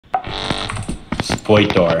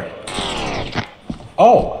Void door.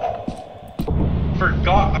 Oh!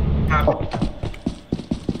 Forgot.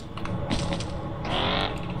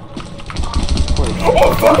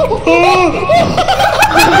 Oh, fuck!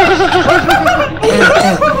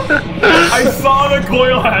 I saw the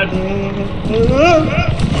coil head. Move!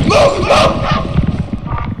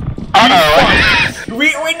 Uh-oh.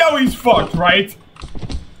 We know he's fucked, right?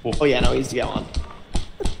 Oh yeah, no, he's going.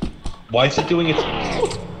 Why is it doing it?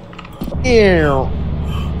 Ew.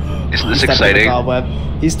 Isn't this He stepped in the exciting? cobweb.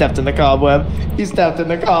 He stepped in the cobweb. He stepped in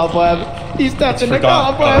the cobweb. He stepped in the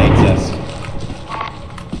Forgot cobweb. God exists.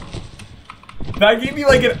 That gave me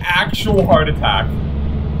like an actual heart attack.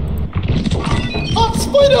 Oh,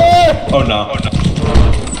 Spider! Oh no.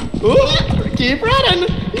 Ooh, keep running.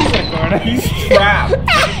 He's in a corner. He's trapped.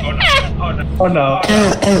 Oh no.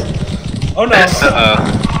 Oh no.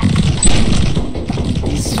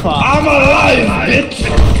 He's fucked. I'm alive, bitch!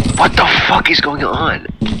 What the fuck is going on?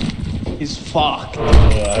 He's fucked.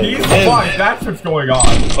 He's fucked. That's what's going on.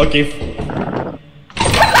 Okay.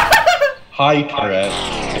 Hi, turret.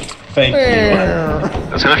 Thank you. I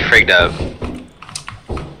was kind of freaked out.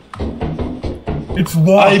 It's I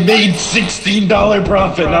locked. made $16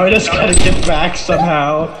 profit. Now I just gotta get back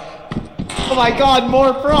somehow. Oh my god,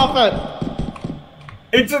 more profit!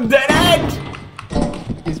 It's a dead end.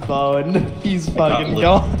 He's boned. He's fucking lit.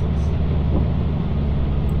 gone.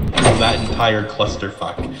 That entire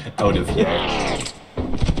clusterfuck out of here.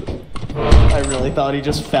 I really thought he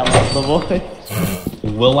just fell out of the void.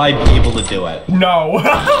 Will I be able to do it? No.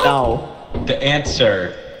 No. The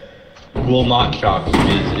answer will not shock you.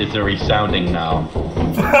 Is a resounding no.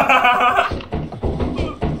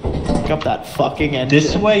 Pick up that fucking engine.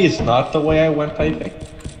 This way is not the way I went, I think.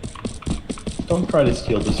 Don't try to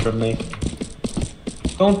steal this from me.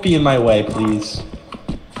 Don't be in my way, please.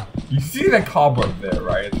 You see the cobweb there,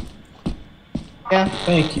 right? Yeah.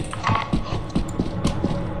 Thank you.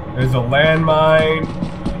 There's a landmine.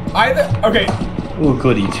 Okay. Ooh,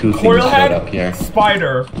 goody, two things Coil showed up head, here.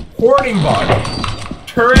 spider, hoarding bug,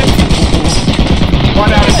 turret,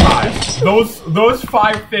 run out of time. Those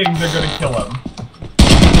 5 things are gonna kill him.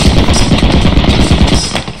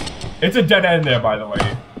 It's a dead end there, by the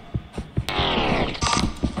way.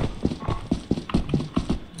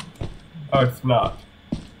 Oh, it's not.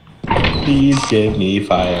 Please give me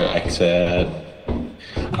fire exit.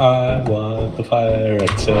 I want the fire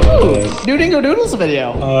exit. New Dingo Doodles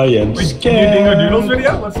video. I am Wait, scared. can you Dingo Doodles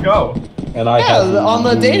video? Let's go. And I Yeah, have on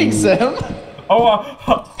the dating sim. Oh,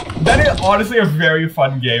 that is honestly a very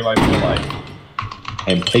fun game, I feel like.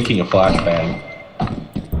 I'm taking a flashbang.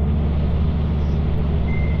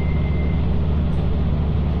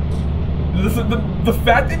 The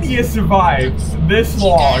fact that he has survived this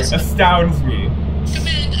long astounds me.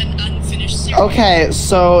 Command an unfinished series. Okay,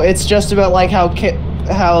 so it's just about like how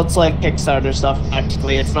it's like Kickstarter stuff.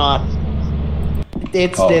 Actually, it's not.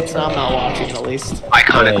 It's Oh, it's. I'm not watching it, at least.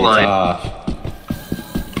 Iconic It's, line.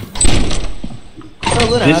 So,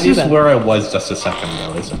 Luna, how This have you is been? where I was just a second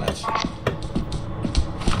ago, isn't it?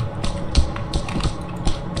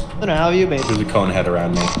 Luna, how have you been? There's a cone head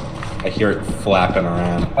around me. I hear it flapping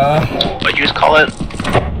around. What'd you just call it?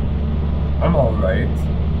 I'm alright.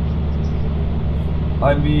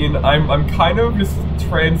 I mean, I'm kind of just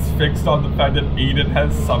transfixed on the fact that Aiden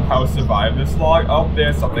has somehow survived this long. Oh,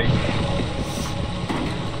 there's something.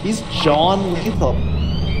 He's John Lethal.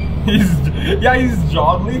 He's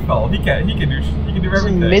John Lethal. He can do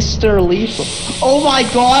everything. Mr. Lethal. Oh my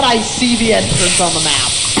god, I see the entrance on the map.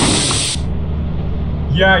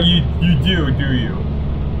 Yeah, you do you?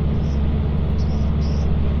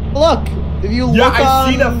 Look, if you Yeah, look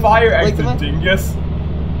I see the fire like, exit, dingus.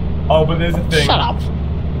 Oh, but there's a thing. Shut up.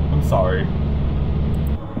 I'm sorry.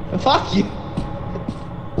 Fuck you.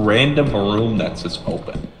 Random room that's just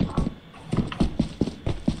open.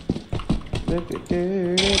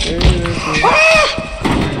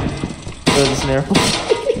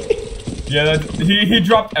 Yeah, he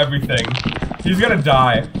dropped everything. He's gonna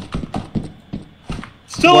die.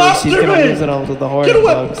 Still Worse, he's after gonna me! lose it all to the horde Get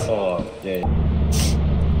away! bugs. Oh, yeah.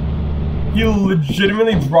 He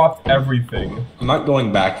legitimately dropped everything. I'm not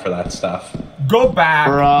going back for that stuff. Go back.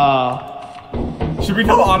 Bruh. Should we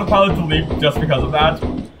tell autopilot to leave just because of that?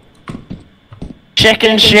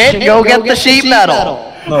 Chicken shit, go get the sheet metal.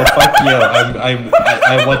 No, fuck you.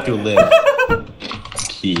 I want to live.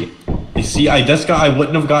 Key. You see, I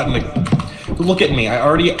wouldn't have gotten the. Look at me.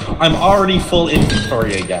 I'm already full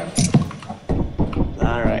inventory again.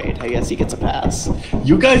 Alright, I guess he gets a pass.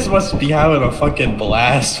 You guys must be having a fucking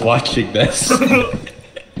blast watching this. Hang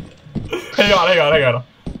on.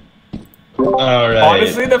 Alright.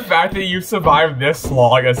 Honestly, the fact that you survived this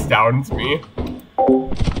long astounds me.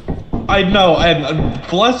 I know, and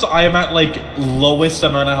plus I am at like lowest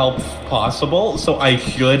amount of health possible, so I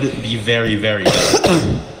should be very, very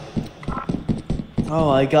good. Oh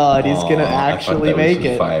my god, he's gonna actually make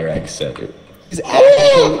it. Fire exit. He's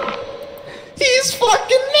actually... He's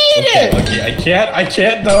fucking made it! Okay, I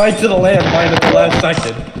can't die to the landmine at the last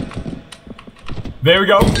second. There we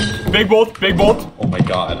go. Big bolt, big bolt. Oh my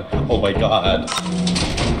god. Oh my god.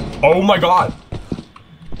 Oh my god.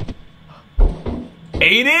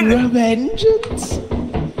 Aiden? Revengeance?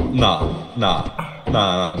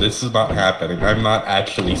 Nah. This is not happening. I'm not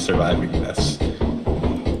actually surviving this.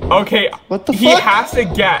 Okay. What the he fuck? has to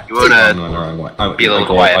get. You wanna I'm going the wrong way. be a little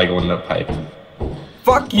quiet. I go in the pipe.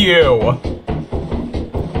 Fuck you.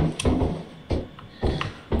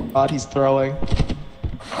 God, he's throwing.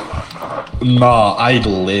 Nah, I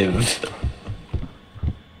live.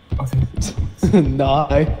 Nah.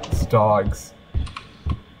 It's dogs.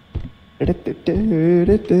 I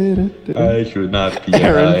should not be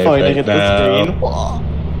Aaron alive pointing right at the now.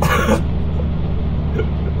 screen.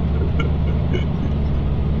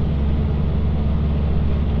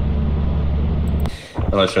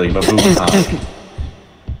 Oh, that's really baboon time.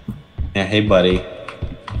 Yeah, hey buddy.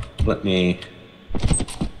 Let me...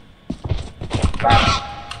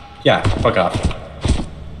 Yeah, fuck off.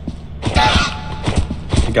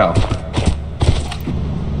 Go.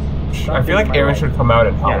 I feel like Aaron should come out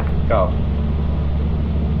and help. Yeah, go.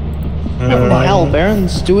 Wow,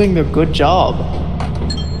 Baron's doing a good job.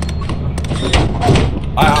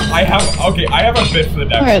 I have a bit for the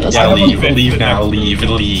next. Alright, let's Yeah, I have a leave bit for the now, next- leave. I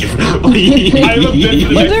have a bit for the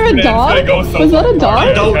Was next there a minute, dog? I go so Was that a far. dog?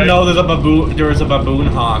 I don't Okay. know, there's a baboon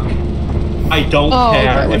hawk. I don't Oh,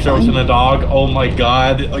 care okay, if there fine. wasn't a dog. Oh my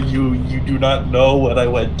god, you do not know what I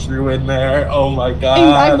went through in there. Oh my god.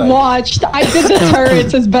 I watched. I did the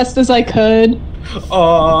turrets as best as I could.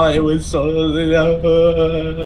 Oh, it was so...